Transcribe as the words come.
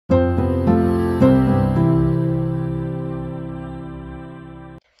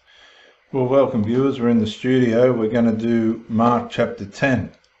Well, welcome viewers. We're in the studio. We're going to do Mark chapter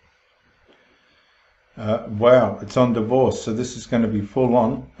 10. Wow, it's on divorce, so this is going to be full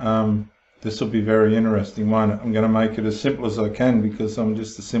on. This will be very interesting, won't it? I'm going to make it as simple as I can because I'm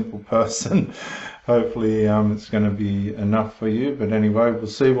just a simple person. Hopefully it's going to be enough for you, but anyway, we'll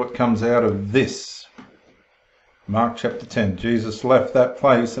see what comes out of this. Mark chapter 10. Jesus left that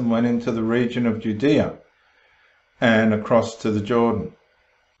place and went into the region of Judea and across to the Jordan.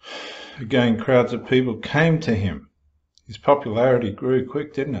 Again, crowds of people came to him. His popularity grew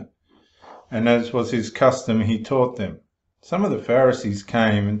quick, didn't it? And as was his custom, he taught them. Some of the Pharisees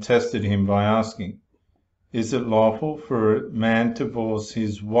came and tested him by asking, "Is it lawful for a man to divorce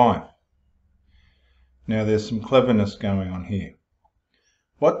his wife?" Now there's some cleverness going on here.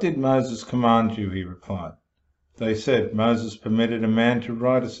 "What did Moses command you?" he replied. They said, "Moses permitted a man to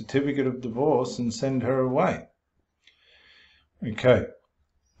write a certificate of divorce and send her away." Okay.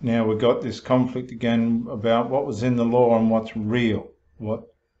 Now we've got this conflict again about what was in the law and what's real.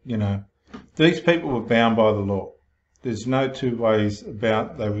 These people were bound by the law. There's no two ways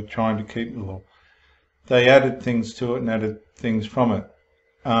about they were trying to keep the law. They added things to it and added things from it.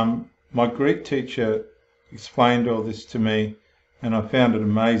 My Greek teacher explained all this to me and I found it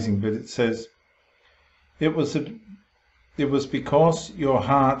amazing, but it says, it was because your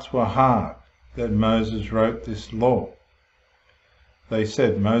hearts were hard that Moses wrote this law. They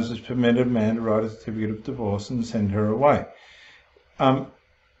said, "Moses permitted a man to write a certificate of divorce and send her away."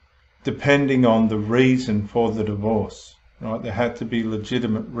 Depending on the reason for the divorce, right? There had to be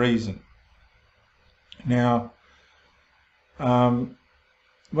legitimate reason. Now,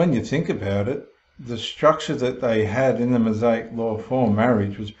 when you think about it, the structure that they had in the Mosaic law for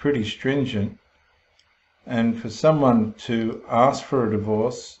marriage was pretty stringent. And for someone to ask for a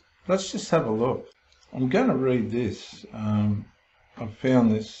divorce, let's just have a look. I'm going to read this. I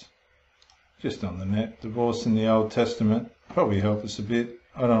found this just on the net. Divorce in the Old Testament. Probably help us a bit.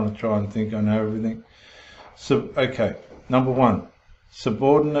 I don't want to try and think I know everything. So, okay. Number 1.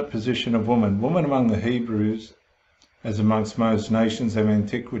 Subordinate position of woman. Woman among the Hebrews, as amongst most nations of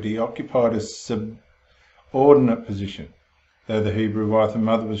antiquity, occupied a subordinate position. Though the Hebrew wife and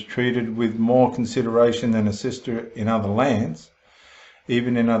mother was treated with more consideration than a sister in other lands,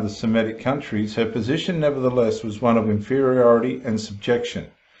 even in other Semitic countries, her position nevertheless was one of inferiority and subjection.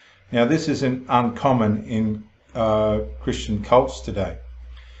 Now this isn't uncommon in Christian cults today.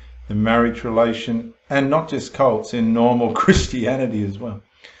 The marriage relation, and not just cults, in normal Christianity as well.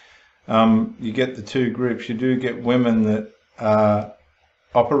 You get the two groups. You do get women that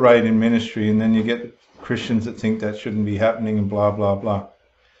operate in ministry, and then you get Christians that think that shouldn't be happening and blah, blah, blah.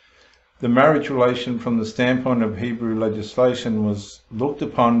 The marriage relation from the standpoint of Hebrew legislation was looked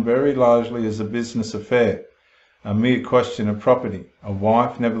upon very largely as a business affair, a mere question of property. A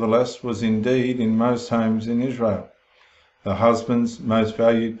wife, nevertheless, was indeed in most homes in Israel. The husband's most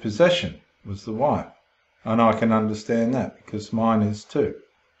valued possession was the wife. And I can understand that because mine is too.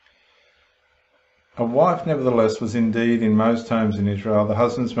 A wife, nevertheless, was indeed in most homes in Israel the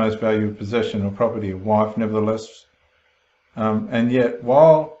husband's most valued possession or property. A wife, nevertheless, and yet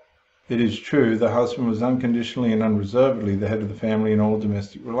while it is true the husband was unconditionally and unreservedly the head of the family in all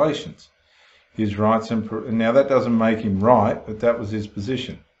domestic relations. His rights and now that doesn't make him right, but that was his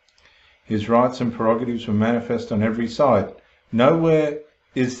position. His rights and prerogatives were manifest on every side. Nowhere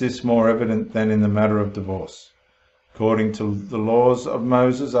is this more evident than in the matter of divorce. According to the laws of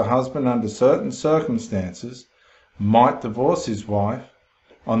Moses, a husband under certain circumstances might divorce his wife.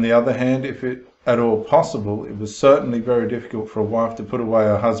 On the other hand, if it at all possible, it was certainly very difficult for a wife to put away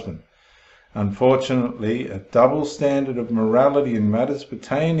her husband. Unfortunately, a double standard of morality in matters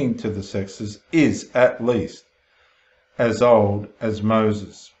pertaining to the sexes is, at least, as old as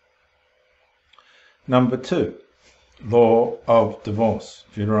Moses. Number 2, law of divorce.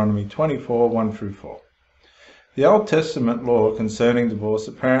 Deuteronomy 24, 1-4. The Old Testament law concerning divorce,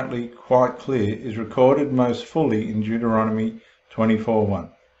 apparently quite clear, is recorded most fully in Deuteronomy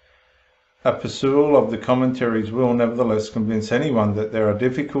 24:1. A perusal of the commentaries will nevertheless convince anyone that there are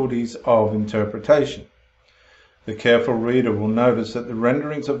difficulties of interpretation. The careful reader will notice that the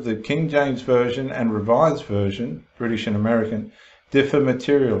renderings of the King James Version and Revised Version, British and American, differ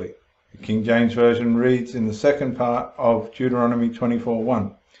materially. The King James Version reads in the second part of Deuteronomy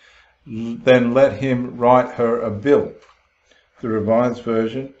 24:1, "Then let him write her a bill." The Revised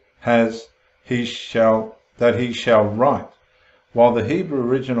Version has he shall write, while the Hebrew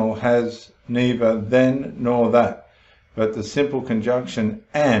original has neither then nor that, but the simple conjunction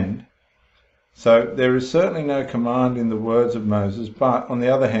and. So there is certainly no command in the words of Moses, but on the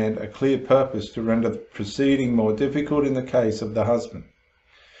other hand a clear purpose to render the proceeding more difficult in the case of the husband.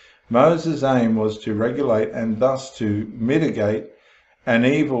 Moses' aim was to regulate and thus to mitigate an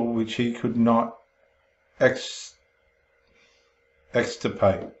evil which he could not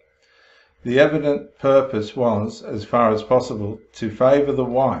extirpate. The evident purpose was, as far as possible, to favour the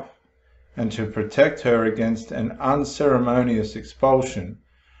wife and to protect her against an unceremonious expulsion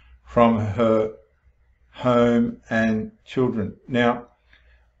from her home and children. Now,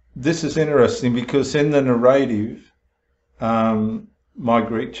 this is interesting because in the narrative, my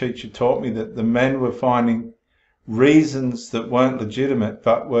Greek teacher taught me that the men were finding reasons that weren't legitimate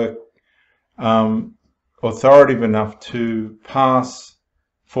but were authoritative enough to pass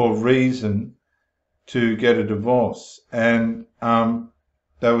for reason to get a divorce. And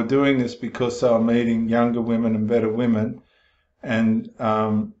they were doing this because they were meeting younger women and better women. And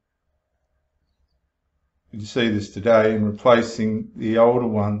you see this today in replacing the older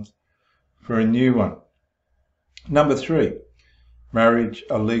ones for a new one. Number 3, marriage,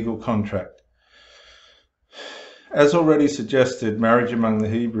 a legal contract. As already suggested, marriage among the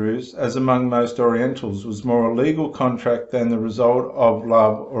Hebrews, as among most Orientals, was more a legal contract than the result of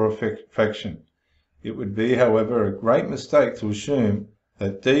love or affection. It would be, however, a great mistake to assume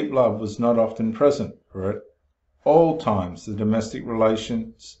that deep love was not often present, for at all times the domestic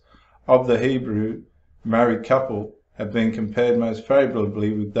relations of the Hebrew married couple have been compared most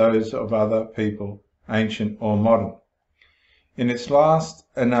favourably with those of other people, ancient or modern. In its last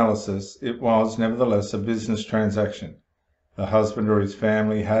analysis, it was nevertheless a business transaction. The husband or his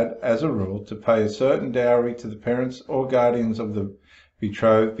family had, as a rule, to pay a certain dowry to the parents or guardians of the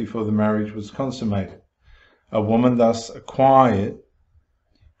betrothed before the marriage was consummated. A woman thus acquired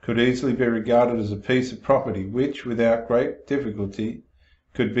could easily be regarded as a piece of property which, without great difficulty,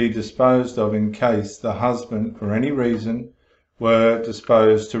 could be disposed of in case the husband, for any reason, were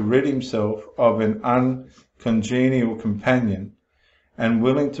disposed to rid himself of an uncongenial companion and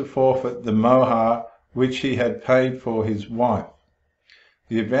willing to forfeit the mohar which he had paid for his wife.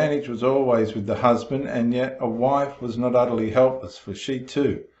 The advantage was always with the husband, and yet a wife was not utterly helpless, for she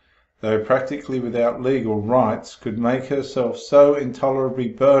too, though practically without legal rights, could make herself so intolerably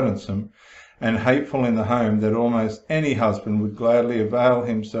burdensome and hateful in the home that almost any husband would gladly avail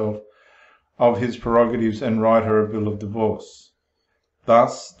himself of his prerogatives and write her a bill of divorce.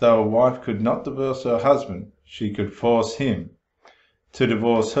 Thus, though a wife could not divorce her husband, she could force him to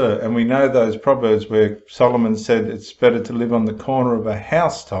divorce her. And we know those proverbs where Solomon said it's better to live on the corner of a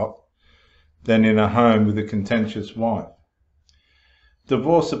housetop than in a home with a contentious wife.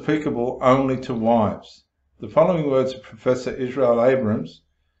 Divorce applicable only to wives. The following words of Professor Israel Abrams,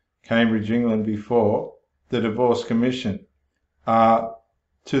 Cambridge, England, before the Divorce Commission are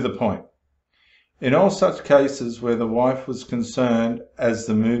to the point. In all such cases where the wife was concerned as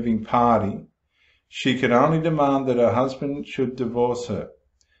the moving party, she could only demand that her husband should divorce her.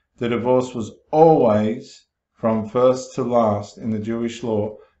 The divorce was always, from first to last in the Jewish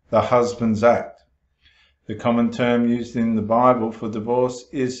law, the husband's act. The common term used in the Bible for divorce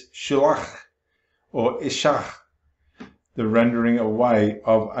is shilach or ishach, the rendering away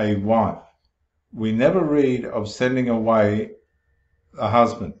of a wife. We never read of sending away a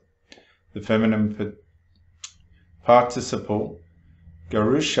husband. The feminine participle,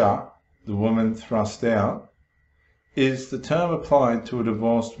 garusha, the woman thrust out, is the term applied to a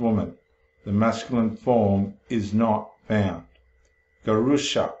divorced woman. The masculine form is not found.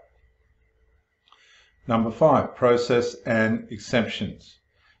 Garusha. Number 5, process and exemptions.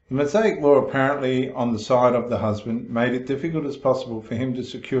 The Mosaic law, apparently on the side of the husband, made it difficult as possible for him to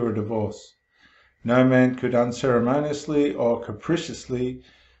secure a divorce. No man could unceremoniously or capriciously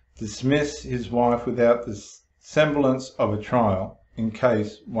dismiss his wife without the semblance of a trial, in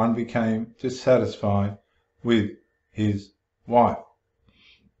case one became dissatisfied with his wife.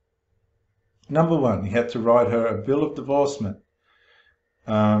 Number 1, he had to write her a bill of divorcement,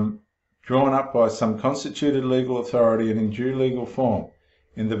 drawn up by some constituted legal authority and in due legal form.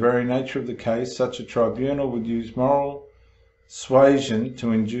 In the very nature of the case, such a tribunal would use moral suasion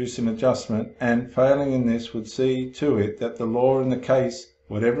to induce an adjustment, and failing in this would see to it that the law in the case,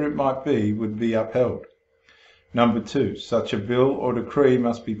 whatever it might be, would be upheld. Number 2, such a bill or decree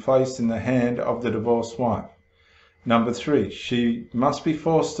must be placed in the hand of the divorced wife. Number 3, she must be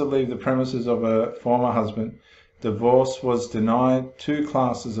forced to leave the premises of her former husband. Divorce was denied 2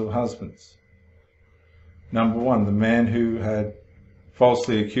 classes of husbands. Number 1, the man who had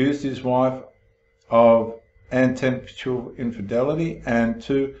falsely accused his wife of antemporal infidelity, and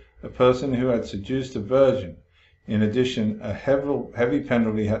 2, a person who had seduced a virgin. In addition, a heavy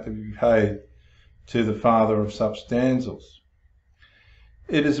penalty had to be paid to the father of such damsels.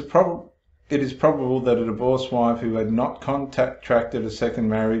 It is It is probable that a divorced wife who had not contracted a second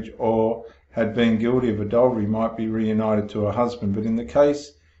marriage or had been guilty of adultery might be reunited to her husband, but in the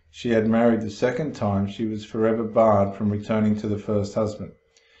case she had married the second time, she was forever barred from returning to the first husband,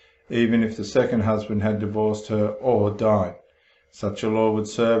 even if the second husband had divorced her or died. Such a law would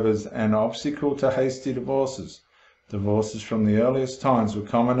serve as an obstacle to hasty divorces. Divorces from the earliest times were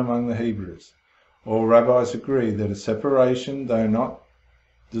common among the Hebrews. All rabbis agree that a separation, though not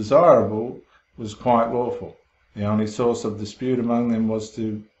desirable, was quite lawful. The only source of dispute among them was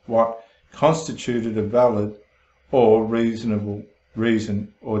to what constituted a valid or reasonable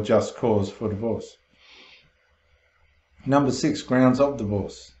reason or just cause for divorce. Number 6, grounds of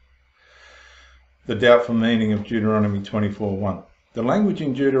divorce. The doubtful meaning of Deuteronomy 24:1. The language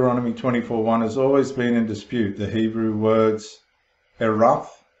in Deuteronomy 24:1 has always been in dispute. The Hebrew words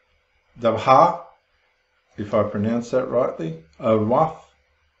erath, dabha, if I pronounce that rightly, erath,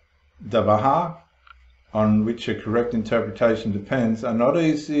 dabha, on which a correct interpretation depends, are not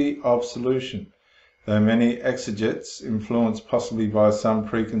easy of solution, though many exegetes, influenced possibly by some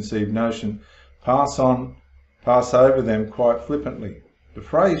preconceived notion, pass over them quite flippantly. The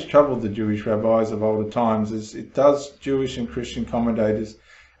phrase troubled the Jewish rabbis of older times as it does Jewish and Christian commentators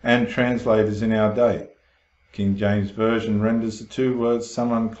and translators in our day. King James Version renders the two words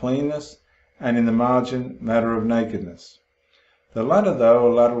some uncleanness and in the margin matter of nakedness. The latter, though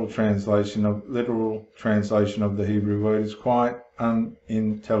a literal translation of the Hebrew word, is quite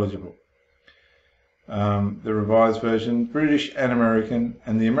unintelligible. The Revised Version, British and American,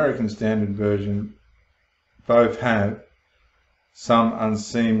 and the American Standard Version both have some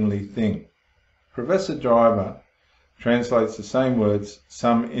unseemly thing. Professor Driver translates the same words,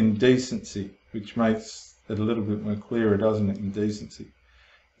 some indecency, which makes it a little bit more clearer, doesn't it, indecency.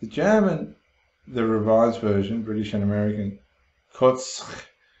 The German, the Revised Version, British and American, Kotzch,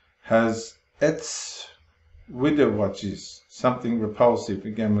 has etz widerwatches, something repulsive.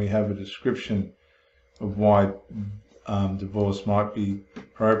 Again, we have a description of why divorce might be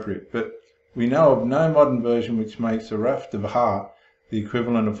appropriate, but we know of no modern version which makes eraf devha the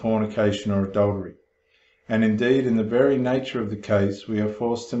equivalent of fornication or adultery. And indeed, in the very nature of the case, we are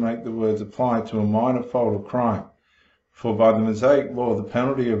forced to make the words apply to a minor fault or crime. For by the Mosaic law, the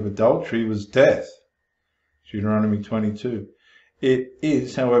penalty of adultery was death. Deuteronomy 22. It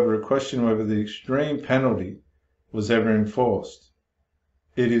is, however, a question whether the extreme penalty was ever enforced.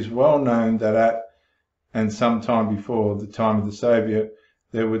 It is well known that at and some time before the time of the Saviour,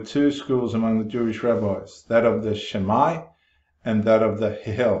 there were two schools among the Jewish rabbis, that of the Shammai and that of the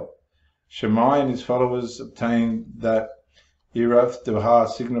Hillel. Shammai and his followers obtained that erath devha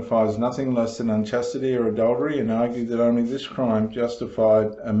signifies nothing less than unchastity or adultery, and argued that only this crime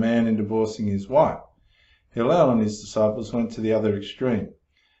justified a man in divorcing his wife. Hillel and his disciples went to the other extreme.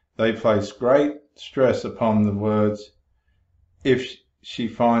 They placed great stress upon the words, if she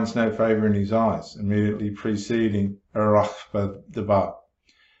finds no favour in his eyes, immediately preceding erach devha,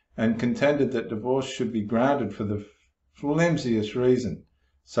 and contended that divorce should be granted for the flimsiest reason,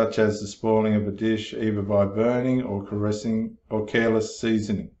 such as the spoiling of a dish either by burning or caressing or careless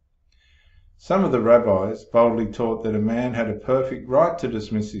seasoning. Some of the rabbis boldly taught that a man had a perfect right to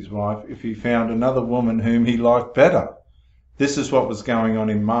dismiss his wife if he found another woman whom he liked better. This is what was going on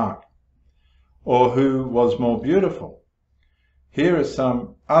in Mark. Or who was more beautiful. Here are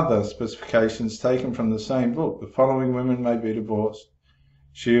some other specifications taken from the same book. The following women may be divorced.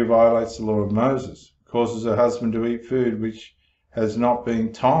 She who violates the law of Moses, causes her husband to eat food which has not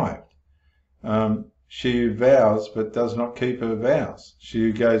been tithed. She who vows but does not keep her vows. She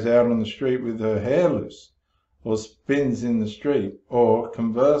who goes out on the street with her hair loose, or spins in the street, or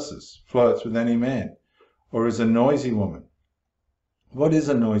converses, flirts with any man, or is a noisy woman. What is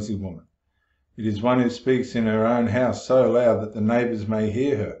a noisy woman? It is one who speaks in her own house so loud that the neighbours may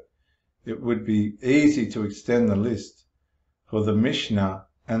hear her. It would be easy to extend the list, for the Mishnah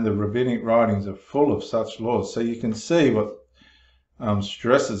and the rabbinic writings are full of such laws, so you can see what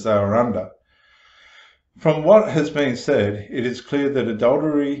stresses they are under. From what has been said, it is clear that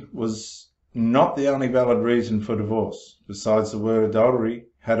adultery was not the only valid reason for divorce. Besides, the word adultery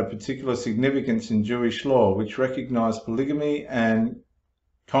had a particular significance in Jewish law, which recognized polygamy and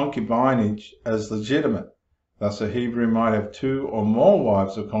concubinage as legitimate. Thus, a Hebrew might have two or more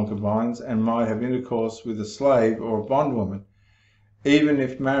wives or concubines and might have intercourse with a slave or a bondwoman, even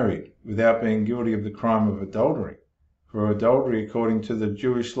if married, without being guilty of the crime of adultery. For adultery, according to the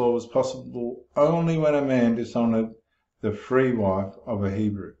Jewish law, was possible only when a man dishonoured the free wife of a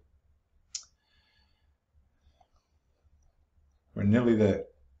Hebrew. We're nearly there.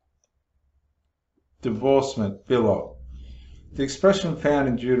 Divorcement, billow. The expression found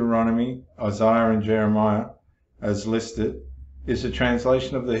in Deuteronomy, Isaiah and Jeremiah, as listed, is a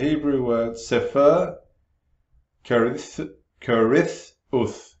translation of the Hebrew word Sefer Kerith-uth.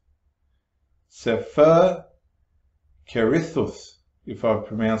 Sefer Kerith-uth, if I've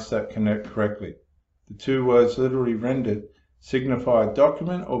pronounced that correctly. The two words literally rendered signify a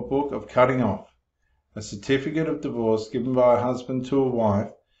document or book of cutting off, a certificate of divorce given by a husband to a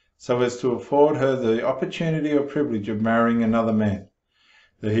wife so as to afford her the opportunity or privilege of marrying another man.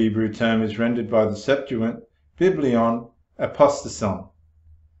 The Hebrew term is rendered by the Septuagint, Biblion, apostason.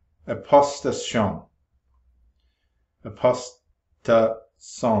 Apostason.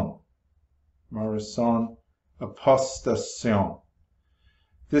 Apostason. Morrison. Apostation.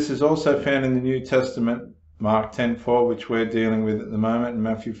 This is also found in the New Testament, Mark 10:4, which we're dealing with at the moment, and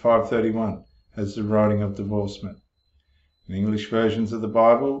Matthew 5:31, as the writing of divorcement. In English versions of the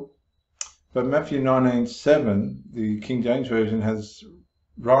Bible, but Matthew 19:7, the King James Version, has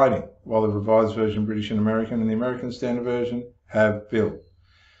writing, while the Revised Version, British and American, and the American Standard Version have bill.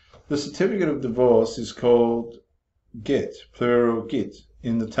 The certificate of divorce is called get, plural git,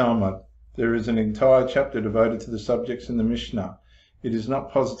 in the Talmud. There is an entire chapter devoted to the subjects in the Mishnah. It is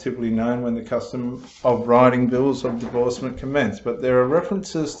not positively known when the custom of writing bills of divorcement commenced, but there are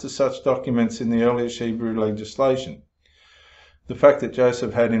references to such documents in the earliest Hebrew legislation. The fact that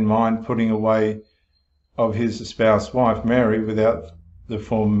Joseph had in mind putting away of his espoused wife Mary without the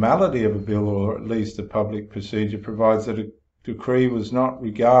formality of a bill, or at least a public procedure, provides that a decree was not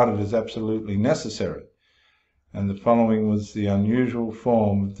regarded as absolutely necessary, and the following was the unusual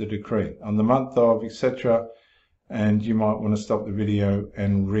form of the decree: on the month of, etc., and you might want to stop the video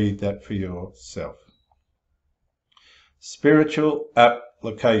and read that for yourself. Spiritual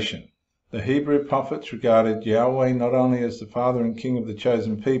application. The Hebrew prophets regarded Yahweh not only as the Father and King of the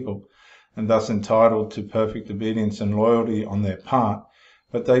chosen people, and thus entitled to perfect obedience and loyalty on their part,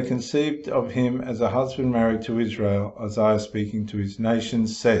 but they conceived of him as a husband married to Israel. Isaiah, speaking to his nation,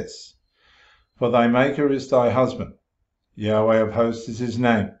 says, "For thy Maker is thy husband, Yahweh of hosts is his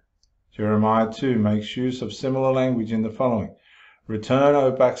name." Jeremiah 2 makes use of similar language in the following: "Return,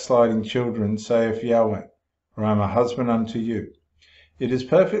 O backsliding children, saith Yahweh, for I am a husband unto you." It is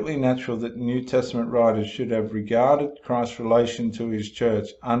perfectly natural that New Testament writers should have regarded Christ's relation to his church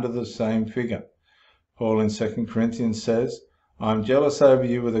under the same figure. Paul in 2 Corinthians says, "I am jealous over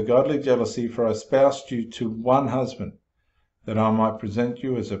you with a godly jealousy, for I espoused you to one husband, that I might present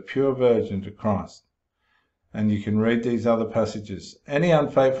you as a pure virgin to Christ." And you can read these other passages. Any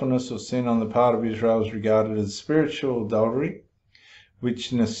unfaithfulness or sin on the part of Israel is regarded as spiritual adultery,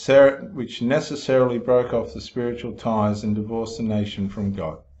 which necessarily broke off the spiritual ties and divorced the nation from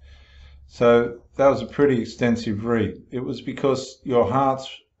God. So that was a pretty extensive read. It was because your hearts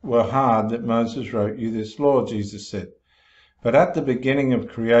were hard that Moses wrote you this law, Jesus said. But at the beginning of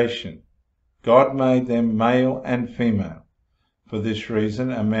creation, God made them male and female. For this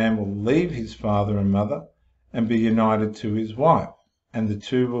reason, a man will leave his father and mother and be united to his wife, and the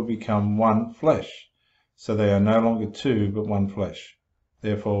two will become one flesh. So they are no longer two, but one flesh.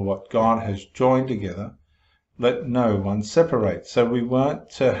 Therefore, what God has joined together, let no one separate. So we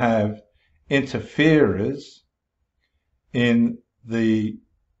weren't to have interferers in the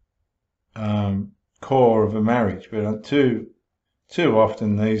core of a marriage, but too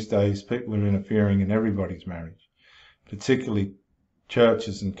often these days people are interfering in everybody's marriage, particularly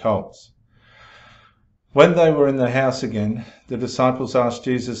churches and cults. When they were in the house again, the disciples asked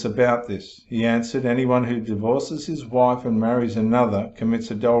Jesus about this. He answered, "Anyone who divorces his wife and marries another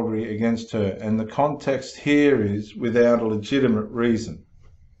commits adultery against her." And the context here is without a legitimate reason,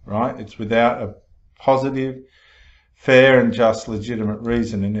 right? It's without a positive, fair and just legitimate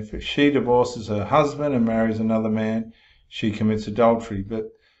reason. And if she divorces her husband and marries another man, she commits adultery.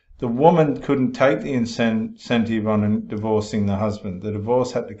 But the woman couldn't take the incentive on divorcing the husband. The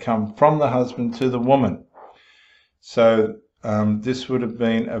divorce had to come from the husband to the woman. So this would have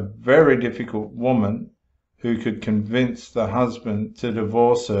been a very difficult woman who could convince the husband to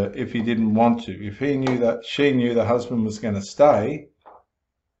divorce her if he didn't want to. If he knew that she knew the husband was going to stay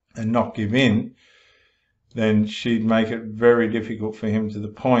and not give in, then she'd make it very difficult for him to the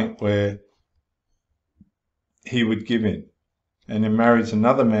point where he would give in. And then marries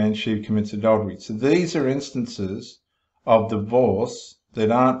another man, she commits adultery. So these are instances of divorce that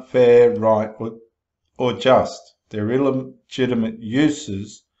aren't fair, right, or just. They're illegitimate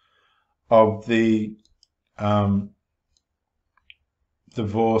uses of the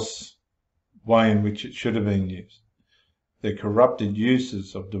divorce way in which it should have been used. They're corrupted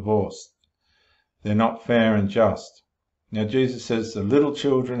uses of divorce. They're not fair and just. Now Jesus says the little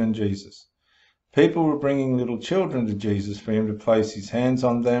children and Jesus. People were bringing little children to Jesus for him to place his hands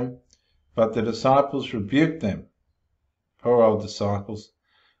on them, but the disciples rebuked them. Poor old disciples.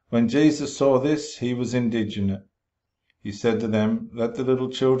 When Jesus saw this, he was indignant. He said to them, "Let the little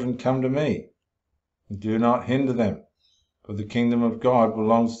children come to me, and do not hinder them, for the kingdom of God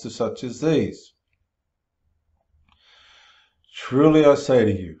belongs to such as these. Truly I say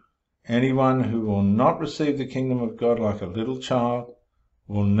to you, anyone who will not receive the kingdom of God like a little child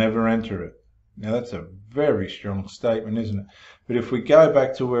will never enter it." Now that's a very strong statement, isn't it? But if we go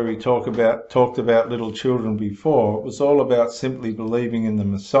back to where we talked about little children before, it was all about simply believing in the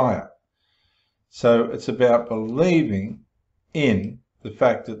Messiah. So it's about believing in the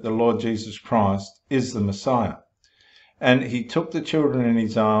fact that the Lord Jesus Christ is the Messiah. And he took the children in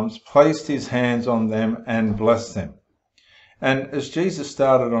his arms, placed his hands on them and blessed them. And as Jesus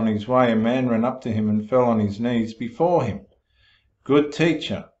started on his way, a man ran up to him and fell on his knees before him. Good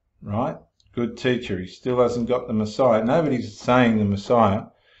teacher, right? Good teacher. He still hasn't got the Messiah. Nobody's saying the Messiah.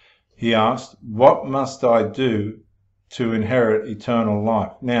 He asked, "What must I do to inherit eternal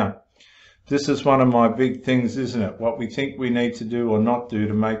life?" Now, this is one of my big things, isn't it? What we think we need to do or not do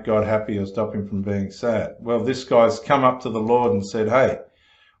to make God happy or stop him from being sad. Well, this guy's come up to the Lord and said, "Hey,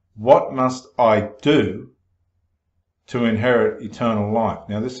 what must I do to inherit eternal life?"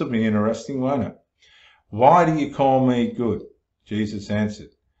 Now, this will be interesting, won't it? "Why do you call me good?" Jesus answered,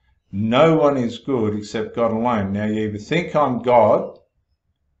 "No one is good except God alone." Now, you either think I'm God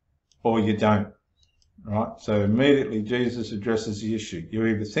or you don't. Right? So immediately Jesus addresses the issue. You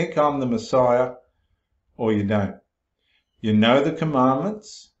either think I'm the Messiah or you don't. You know the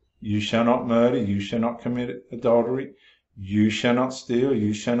commandments. You shall not murder. You shall not commit adultery. You shall not steal.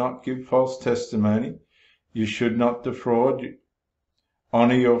 You shall not give false testimony. You should not defraud.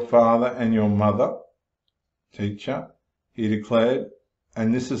 Honor your father and your mother. Teacher, he declared,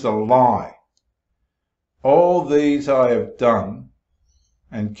 and this is a lie. All these I have done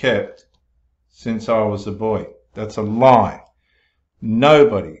and kept since I was a boy. That's a lie.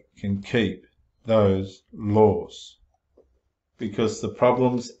 Nobody can keep those laws because the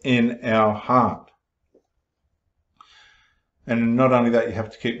problem's in our heart. And not only that, you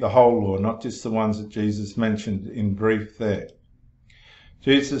have to keep the whole law, not just the ones that Jesus mentioned in brief there.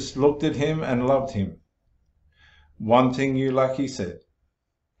 Jesus looked at him and loved him. "One thing you lack," he said.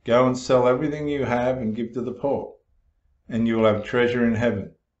 "Go and sell everything you have and give to the poor, and you will have treasure in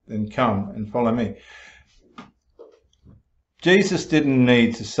heaven. Then come and follow me." Jesus didn't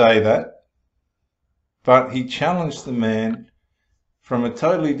need to say that, but he challenged the man from a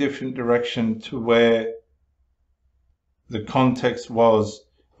totally different direction to where the context was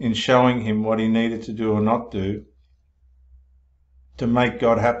in showing him what he needed to do or not do to make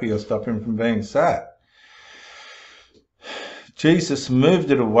God happy or stop him from being sad. Jesus moved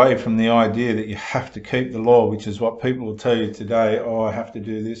it away from the idea that you have to keep the law, which is what people will tell you today, "Oh, I have to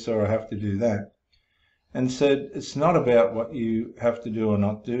do this or I have to do that," and said it's not about what you have to do or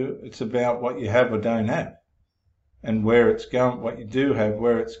not do, it's about what you have or don't have and where it's going, what you do have,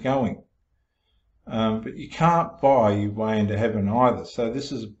 where it's going. But you can't buy your way into heaven either. So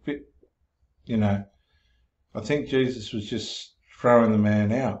this is a bit, I think Jesus was just throwing the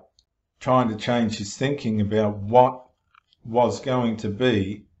man out, trying to change his thinking about what was going to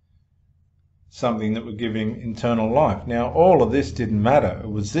be something that would give him eternal life. Now, all of this didn't matter.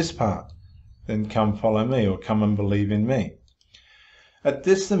 It was this part. "Then come follow me," or "come and believe in me." At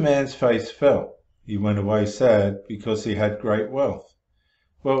this, the man's face fell. He went away sad because he had great wealth.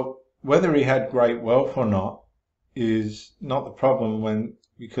 Well, whether he had great wealth or not is not the problem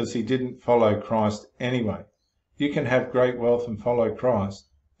because he didn't follow Christ anyway. You can have great wealth and follow Christ.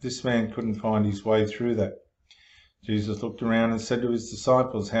 This man couldn't find his way through that. Jesus looked around and said to his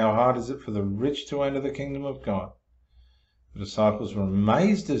disciples, "How hard is it for the rich to enter the kingdom of God?" The disciples were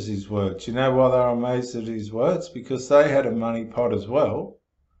amazed at his words. You know why they were amazed at his words? Because they had a money pot as well.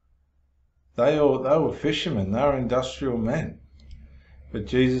 They were fishermen. They were industrial men. But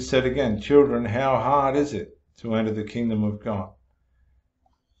Jesus said again, "Children, how hard is it to enter the kingdom of God?"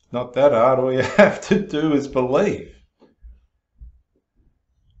 Not that hard. All you have to do is believe.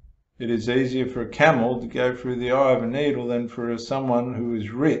 It is easier for a camel to go through the eye of a needle than for someone who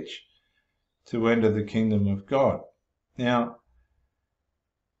is rich to enter the kingdom of God. Now,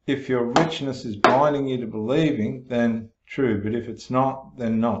 if your richness is blinding you to believing, then true. But if it's not,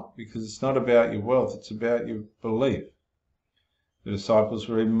 then not. Because it's not about your wealth, it's about your belief. The disciples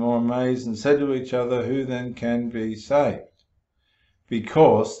were even more amazed and said to each other, "Who then can be saved?"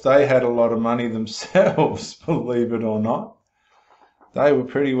 Because they had a lot of money themselves, believe it or not. They were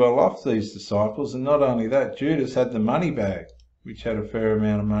pretty well off, these disciples, and not only that, Judas had the money bag, which had a fair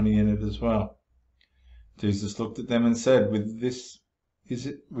amount of money in it as well. Jesus looked at them and said, with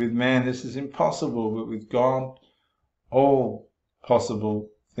man this is impossible, but with God all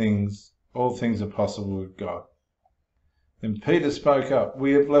things are possible with God. Then Peter spoke up,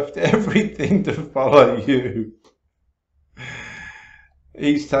 we have left everything to follow you.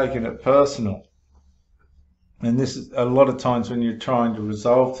 He's taken it personal. And this is a lot of times when you're trying to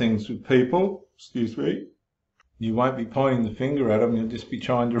resolve things with people, you won't be pointing the finger at them, you'll just be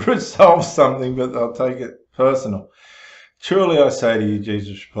trying to resolve something, but they'll take it personal. Truly I say to you,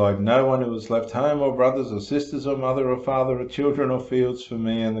 Jesus replied, no one who has left home or brothers or sisters or mother or father or children or fields for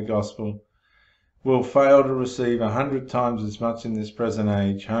me and the gospel will fail to receive 100 times as much in this present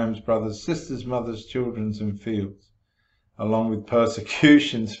age, homes, brothers, sisters, mothers, children and fields, along with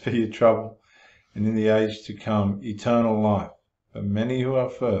persecutions for your trouble, and in the age to come, eternal life. But many who are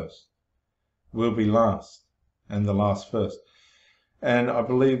first will be last, and the last first. And I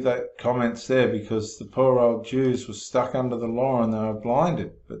believe that comment's there because the poor old Jews were stuck under the law and they were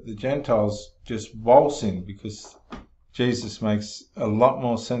blinded, but the Gentiles just waltz in because Jesus makes a lot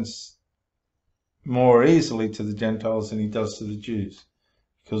more sense more easily to the Gentiles than he does to the Jews,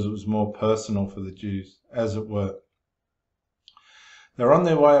 because it was more personal for the Jews, as it were. They were on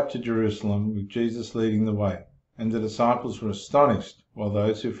their way up to Jerusalem with Jesus leading the way, and the disciples were astonished, while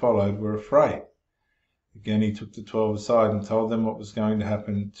those who followed were afraid. Again he took the 12 aside and told them what was going to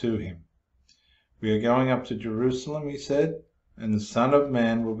happen to him. We are going up to Jerusalem, he said, and the Son of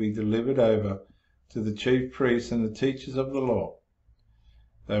Man will be delivered over to the chief priests and the teachers of the law.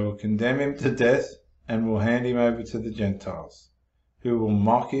 They will condemn him to death and will hand him over to the Gentiles, who will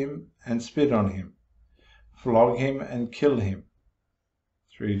mock him and spit on him, flog him and kill him.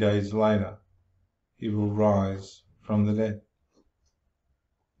 3 days later, he will rise from the dead.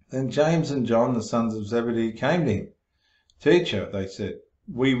 Then James and John, the sons of Zebedee, came to him. Teacher, they said,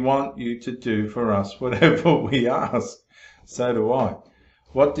 we want you to do for us whatever we ask. So do I.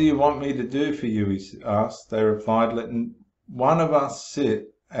 What do you want me to do for you? He asked. They replied, let one of us sit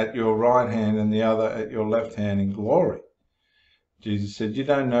at your right hand and the other at your left hand in glory. Jesus said, you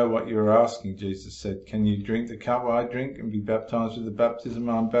don't know what you're asking. Jesus said, can you drink the cup I drink and be baptized with the baptism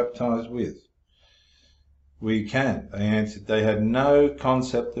I'm baptized with? We can, they answered. They had no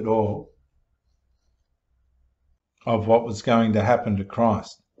concept at all of what was going to happen to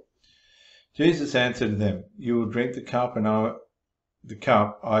Christ. Jesus answered them, you will drink the cup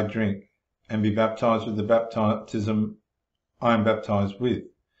I drink and be baptized with the baptism I am baptized with.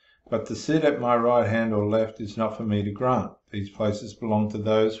 But to sit at my right hand or left is not for me to grant. These places belong to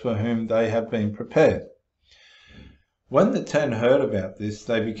those for whom they have been prepared. When the 10 heard about this,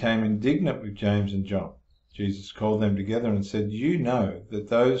 they became indignant with James and John. Jesus called them together and said, you know that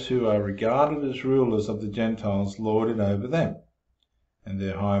those who are regarded as rulers of the Gentiles lord it over them, and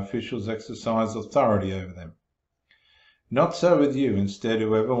their high officials exercise authority over them. Not so with you. Instead,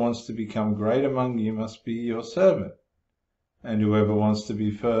 whoever wants to become great among you must be your servant, and whoever wants to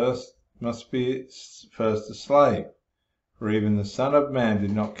be first must be first a slave. For even the Son of Man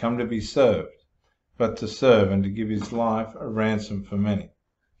did not come to be served, but to serve and to give his life a ransom for many.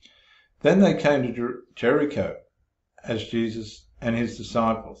 Then they came to Jericho, as Jesus and his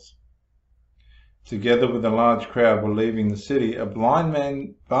disciples, together with a large crowd, were leaving the city. A blind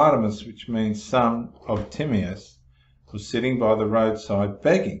man, Bartimaeus, which means son of Timaeus, was sitting by the roadside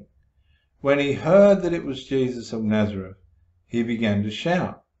begging. When he heard that it was Jesus of Nazareth, he began to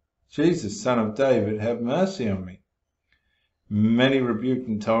shout, Jesus, son of David, have mercy on me. Many rebuked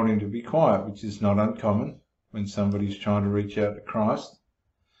and told him to be quiet, which is not uncommon when somebody's trying to reach out to Christ.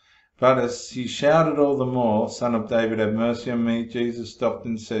 But as he shouted all the more, Son of David, have mercy on me, Jesus stopped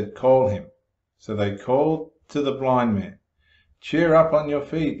and said, call him. So they called to the blind man, cheer up on your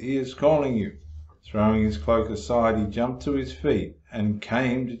feet, he is calling you. Throwing his cloak aside, he jumped to his feet and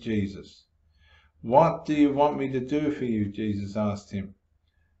came to Jesus. What do you want me to do for you? Jesus asked him.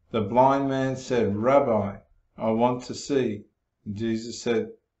 The blind man said, Rabbi, I want to see. And Jesus said,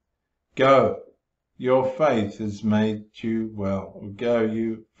 go. Your faith has made you well. Or go,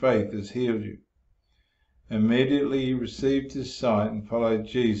 your faith has healed you. Immediately he received his sight and followed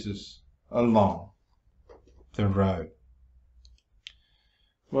Jesus along the road.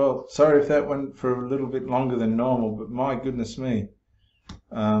 Well, sorry if that went for a little bit longer than normal, but my goodness me.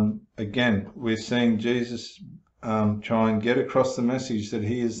 Again, we're seeing Jesus try and get across the message that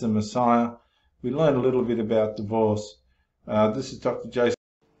he is the Messiah. We learned a little bit about divorce. This is Dr. Jason.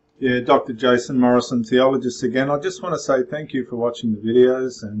 Yeah, Dr. Jason Morrison, theologist again. I just want to say thank you for watching the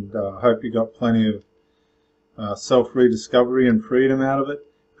videos, and I hope you got plenty of self-rediscovery and freedom out of it.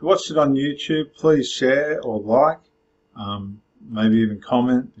 If you watched it on YouTube, please share or like. maybe even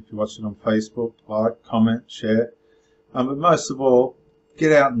comment. If you watch it on Facebook, like, comment, share. But most of all,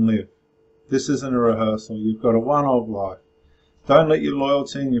 get out and live. This isn't a rehearsal. You've got a one-off life. Don't let your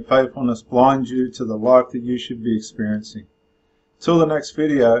loyalty and your faithfulness blind you to the life that you should be experiencing. Till the next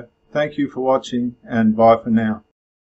video, thank you for watching, and bye for now.